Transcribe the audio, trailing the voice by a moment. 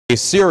A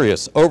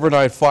serious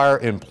overnight fire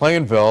in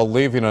Plainville,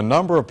 leaving a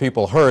number of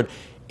people hurt,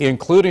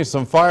 including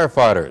some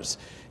firefighters.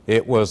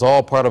 It was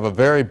all part of a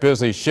very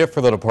busy shift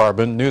for the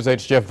department. News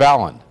 8's Jeff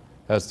Vallon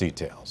has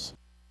details.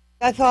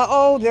 I thought,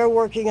 oh, they're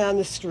working on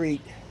the street.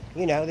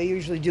 You know, they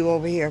usually do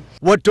over here.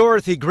 What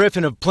Dorothy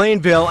Griffin of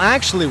Plainville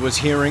actually was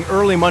hearing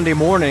early Monday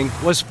morning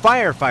was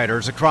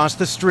firefighters across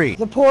the street.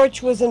 The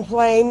porch was in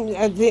flames,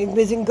 it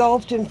was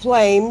engulfed in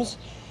flames,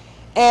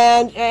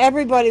 and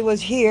everybody was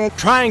here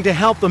trying to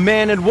help the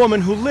man and woman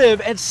who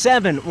live at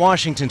 7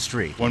 Washington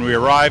Street. When we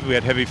arrived, we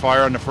had heavy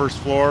fire on the first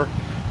floor,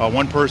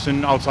 one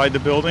person outside the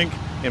building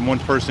and one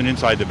person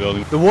inside the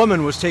building. The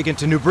woman was taken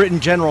to New Britain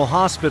General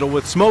Hospital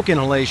with smoke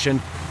inhalation.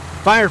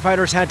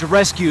 Firefighters had to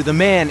rescue the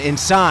man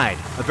inside.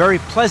 A very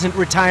pleasant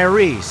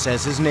retiree,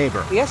 says his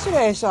neighbor.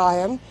 Yesterday I saw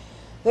him.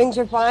 Things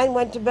are fine,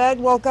 went to bed,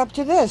 woke up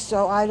to this,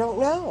 so I don't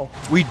know.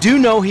 We do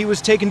know he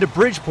was taken to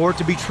Bridgeport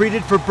to be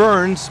treated for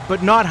burns,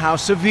 but not how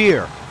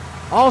severe.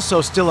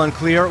 Also still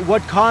unclear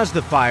what caused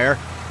the fire,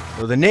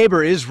 though the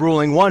neighbor is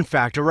ruling one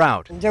factor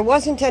out. There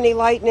wasn't any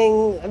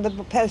lightning.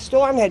 The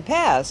storm had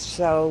passed,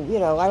 so, you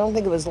know, I don't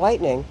think it was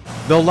lightning.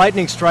 Though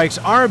lightning strikes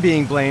are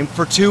being blamed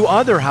for 2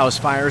 other house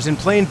fires in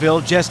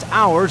Plainville just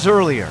hours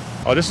earlier.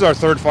 This is our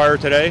third fire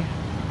today.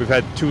 We've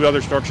had 2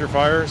 other structure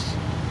fires,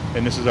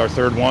 and this is our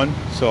third one.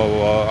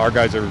 So our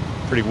guys are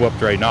pretty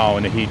whooped right now,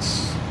 and the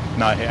heat's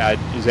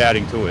is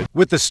adding to it.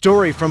 With the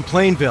story from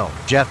Plainville,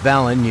 Jeff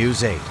Vallon,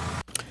 News 8.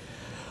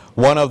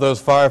 One of those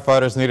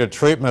firefighters needed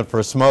treatment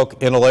for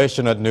smoke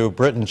inhalation at New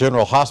Britain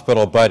General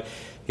Hospital, but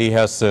he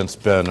has since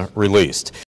been released.